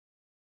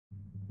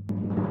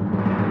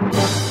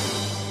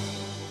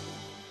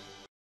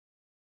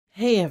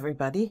Hey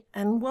everybody,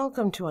 and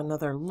welcome to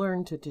another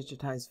Learn to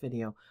Digitize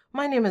video.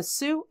 My name is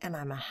Sue and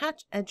I'm a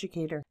hatch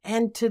educator.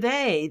 And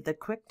today, the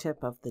quick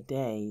tip of the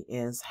day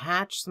is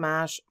Hatch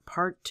Smash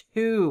Part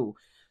 2.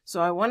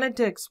 So I wanted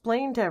to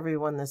explain to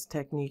everyone this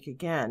technique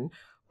again,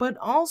 but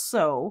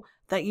also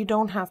that you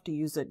don't have to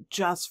use it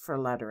just for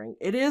lettering.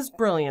 It is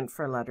brilliant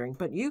for lettering,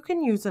 but you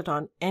can use it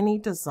on any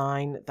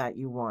design that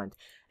you want.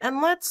 And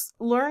let's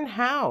learn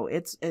how.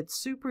 It's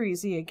super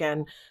easy.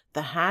 Again,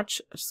 the hatch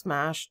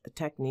smash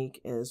technique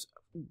is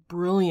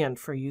brilliant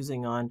for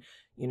using on,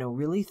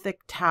 really thick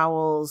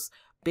towels,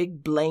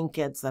 big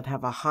blankets that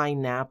have a high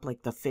nap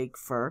like the fake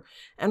fur.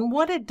 And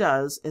what it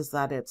does is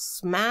that it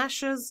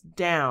smashes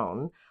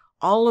down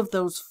all of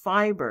those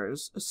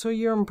fibers, so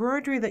your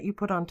embroidery that you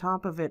put on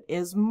top of it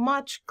is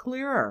much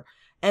clearer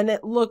and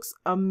it looks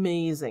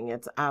amazing.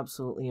 It's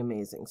absolutely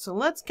amazing. So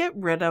let's get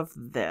rid of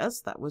this.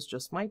 That was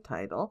just my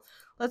title.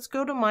 Let's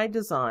go to my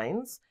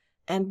designs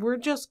and we're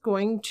just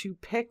going to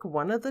pick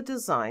one of the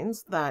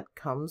designs that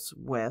comes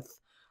with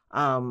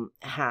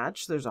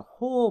hatch. There's a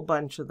whole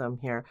bunch of them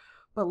here.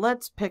 But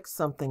let's pick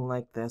something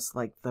like this,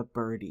 like the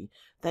birdie,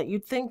 that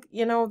you'd think,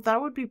 that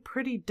would be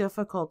pretty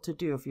difficult to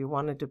do if you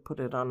wanted to put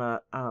it on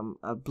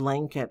a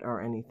blanket or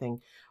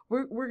anything.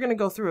 We're going to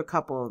go through a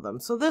couple of them.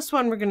 So this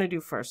one we're going to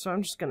do first. So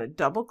I'm just going to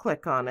double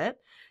click on it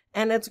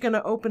and it's going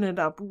to open it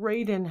up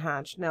right in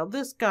Hatch. Now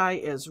this guy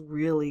is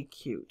really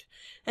cute.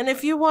 And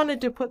if you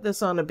wanted to put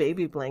this on a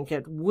baby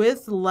blanket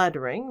with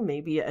lettering,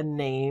 maybe a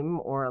name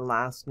or a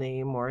last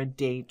name or a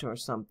date or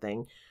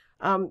something,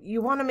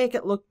 you want to make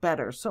it look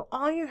better. So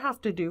all you have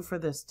to do for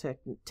this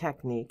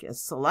technique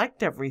is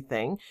select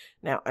everything.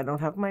 Now, I don't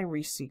have my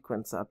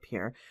resequence up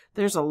here.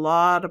 There's a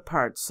lot of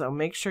parts, so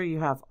make sure you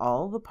have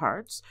all the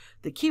parts.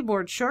 The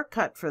keyboard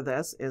shortcut for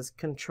this is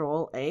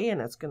Control-A,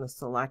 and it's going to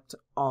select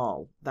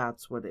all.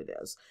 That's what it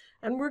is.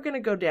 And we're going to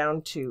go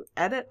down to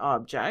Edit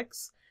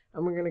Objects,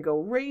 and we're going to go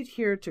right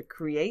here to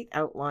Create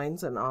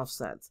Outlines and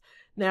Offsets.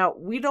 Now,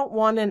 we don't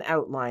want an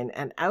outline.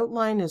 An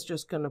outline is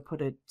just going to put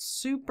it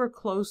super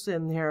close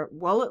in there.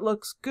 While it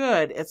looks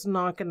good, it's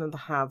not going to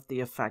have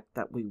the effect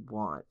that we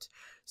want.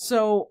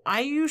 So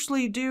I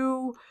usually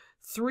do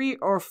 3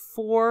 or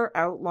 4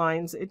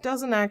 outlines. It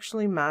doesn't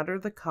actually matter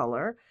the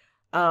color.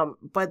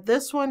 But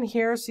this one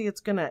here, see,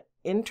 it's going to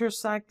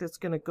intersect. It's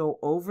going to go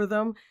over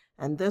them.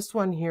 And this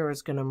one here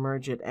is going to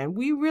merge it. And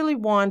we really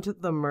want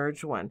the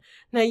merge one.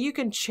 Now you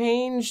can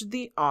change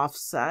the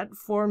offset.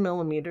 4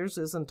 millimeters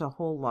isn't a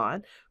whole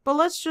lot. But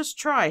let's just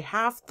try.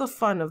 Half the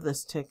fun of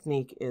this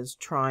technique is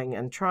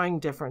trying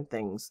different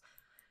things.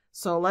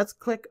 So let's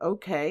click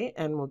OK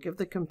and we'll give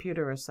the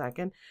computer a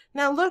second.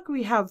 Now look,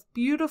 we have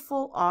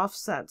beautiful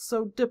offsets.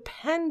 So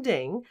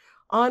depending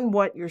on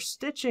what you're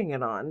stitching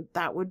it on,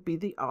 that would be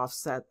the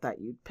offset that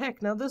you'd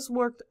pick. Now this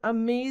worked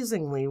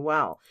amazingly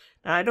well.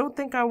 Now I don't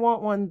think I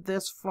want one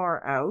this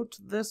far out.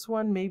 This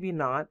one maybe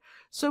not.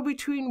 So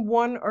between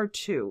 1 or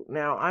 2.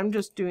 Now I'm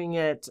just doing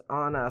it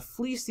on a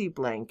fleecy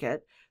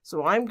blanket.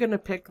 So I'm going to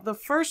pick the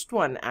first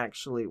one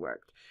actually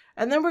worked.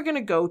 And then we're going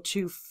to go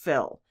to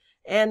fill.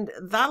 And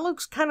that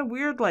looks kind of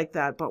weird like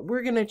that, but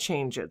we're going to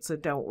change it, so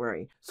don't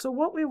worry. So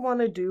what we want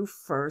to do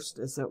first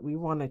is that we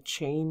want to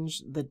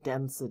change the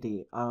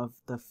density of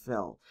the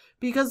fill,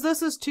 because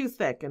this is too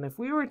thick. And if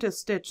we were to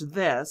stitch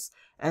this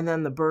and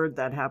then the bird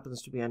that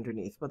happens to be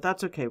underneath, but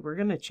that's okay, we're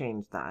going to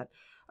change that.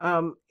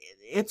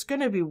 It's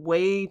going to be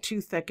way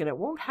too thick and it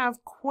won't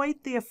have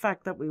quite the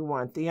effect that we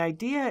want. The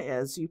idea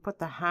is you put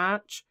the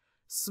hatch,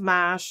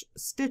 smash,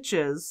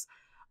 stitches,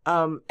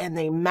 and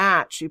they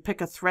match. You pick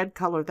a thread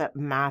color that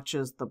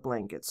matches the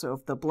blanket. So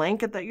if the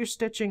blanket that you're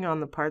stitching on,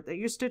 the part that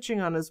you're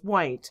stitching on is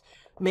white,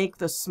 make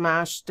the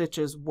smash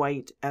stitches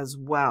white as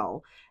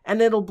well.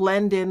 And it'll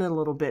blend in a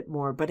little bit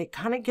more, but it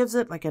kind of gives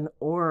it like an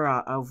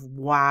aura of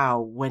wow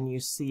when you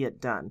see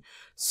it done.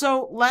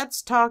 So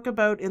let's talk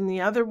about, in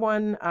the other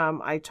one,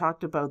 I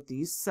talked about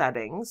these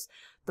settings.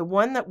 The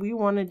one that we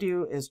want to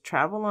do is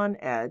travel on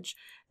edge,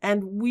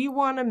 and we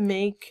want to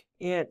make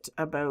it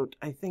about,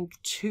 I think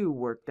 2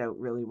 worked out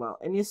really well.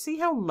 And you see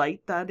how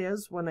light that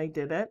is when I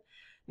did it?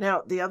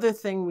 Now, the other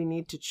thing we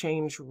need to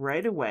change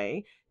right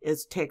away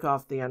is take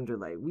off the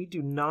underlay. We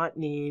do not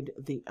need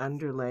the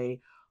underlay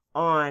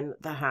on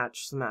the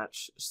hatch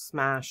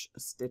smash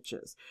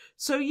stitches.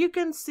 So you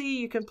can see,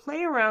 you can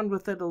play around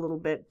with it a little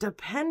bit.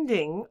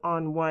 Depending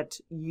on what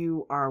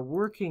you are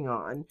working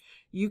on,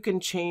 you can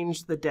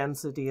change the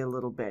density a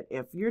little bit.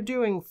 If you're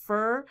doing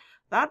fur,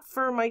 that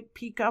fur might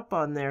peek up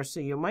on there, so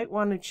you might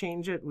want to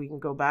change it. We can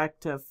go back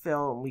to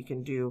fill and we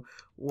can do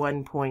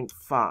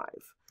 1.5.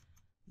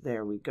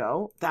 There we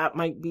go. That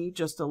might be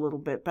just a little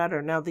bit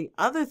better. Now the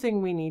other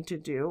thing we need to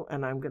do,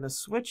 and I'm going to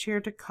switch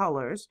here to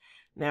colors.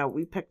 Now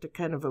we picked a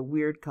kind of a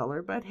weird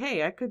color, but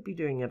hey, I could be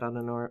doing it on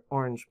an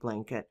orange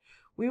blanket.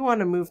 We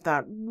want to move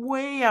that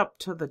way up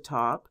to the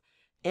top.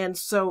 And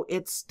so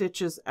it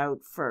stitches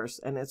out first,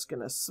 and it's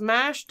going to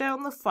smash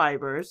down the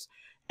fibers,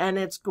 and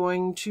it's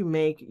going to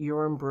make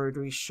your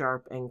embroidery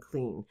sharp and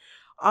clean.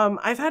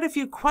 I've had a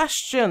few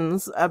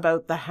questions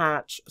about the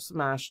hatch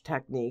smash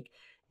technique,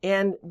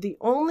 And the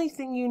only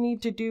thing you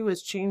need to do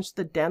is change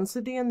the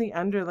density and the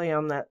underlay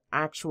on that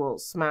actual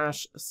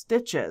smash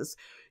stitches.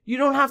 You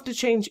don't have to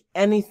change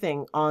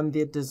anything on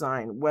the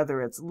design,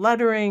 whether it's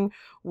lettering,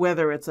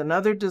 whether it's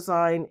another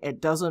design, it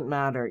doesn't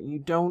matter. You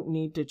don't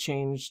need to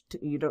change,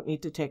 you don't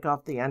need to take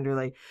off the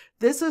underlay.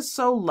 This is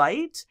so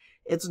light,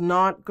 it's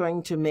not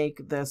going to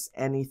make this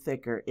any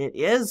thicker. It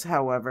is,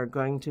 however,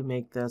 going to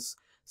make this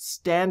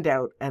stand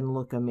out and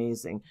look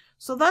amazing.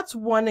 So that's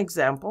one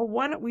example.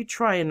 Why don't we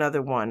try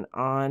another one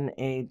on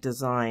a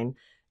design?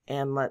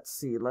 And let's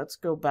see, let's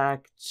go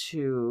back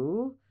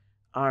to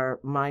our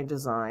My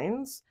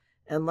Designs.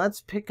 And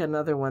let's pick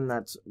another one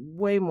that's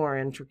way more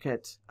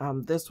intricate.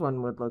 This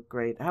one would look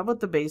great. How about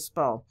the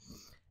baseball?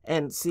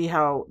 And see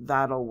how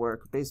that'll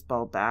work.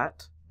 Baseball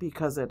bat,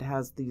 because it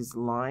has these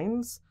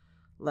lines.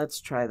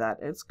 Let's try that.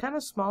 It's kind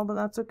of small, but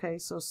that's okay.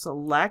 So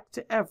select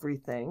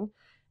everything.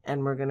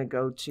 And we're going to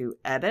go to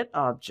Edit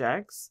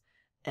Objects.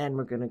 And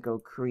we're going to go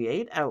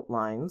Create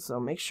Outline. So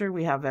make sure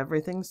we have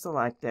everything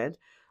selected.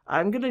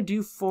 I'm going to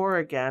do 4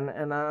 again,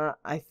 and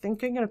I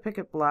think I'm going to pick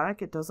it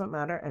black. It doesn't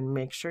matter, and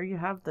make sure you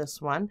have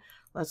this one.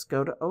 Let's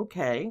go to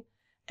OK,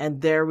 and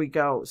there we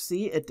go.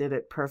 See, it did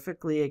it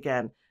perfectly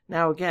again.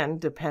 Now again,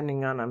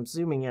 depending on, I'm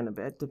zooming in a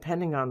bit,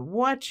 depending on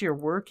what you're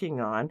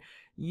working on,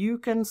 you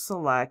can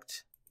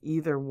select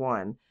either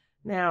one.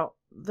 Now,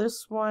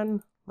 this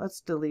one,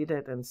 let's delete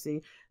it and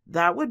see.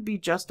 That would be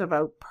just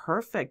about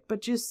perfect,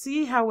 but you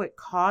see how it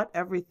caught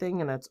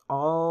everything and it's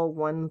all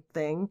one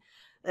thing?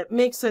 It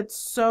makes it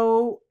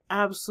so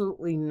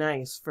absolutely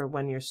nice for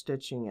when you're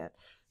stitching it.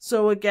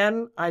 So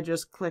again, I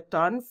just clicked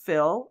on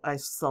Fill. I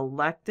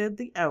selected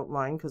the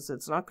outline because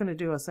it's not going to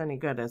do us any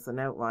good as an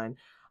outline.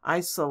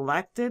 I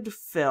selected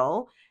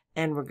Fill,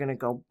 and we're going to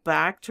go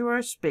back to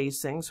our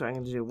spacing. So I'm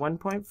going to do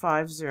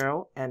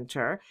 1.50,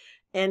 enter.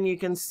 And you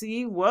can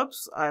see,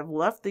 whoops, I've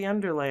left the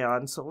underlay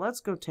on. So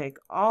let's go take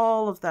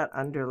all of that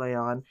underlay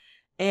on.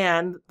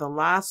 And the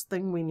last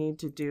thing we need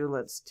to do,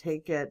 let's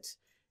take it,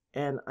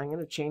 and I'm going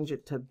to change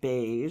it to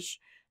beige,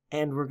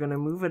 and we're going to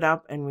move it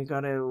up, and we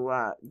got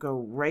to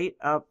go right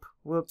up,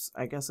 whoops,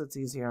 I guess it's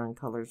easier on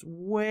colors,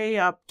 way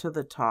up to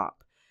the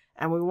top.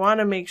 And we want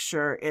to make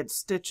sure it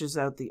stitches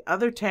out. The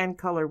other tan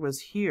color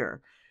was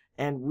here,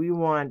 and we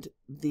want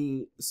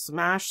the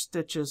smash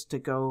stitches to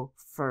go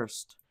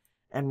first.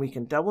 And we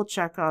can double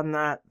check on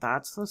that.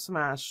 That's the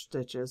smash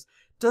stitches.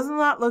 Doesn't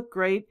that look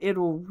great? It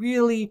will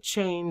really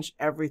change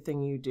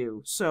everything you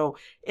do. So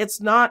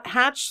it's not,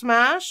 Hatch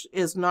Smash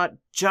is not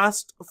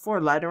just for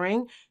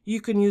lettering.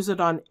 You can use it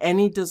on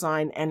any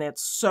design, and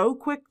it's so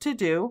quick to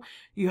do.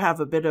 You have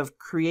a bit of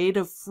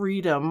creative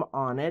freedom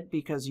on it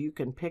because you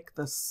can pick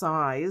the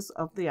size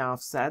of the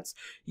offsets.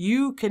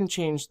 You can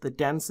change the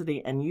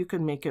density, and you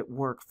can make it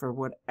work for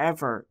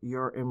whatever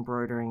you're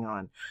embroidering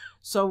on.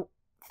 So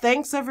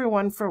thanks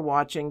everyone for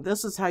watching.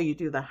 This is how you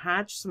do the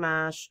Hatch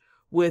Smash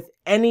with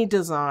any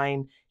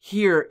design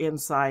here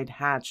inside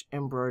Hatch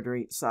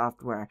Embroidery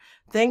software.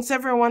 Thanks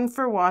everyone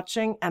for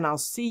watching, and I'll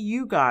see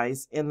you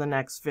guys in the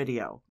next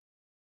video.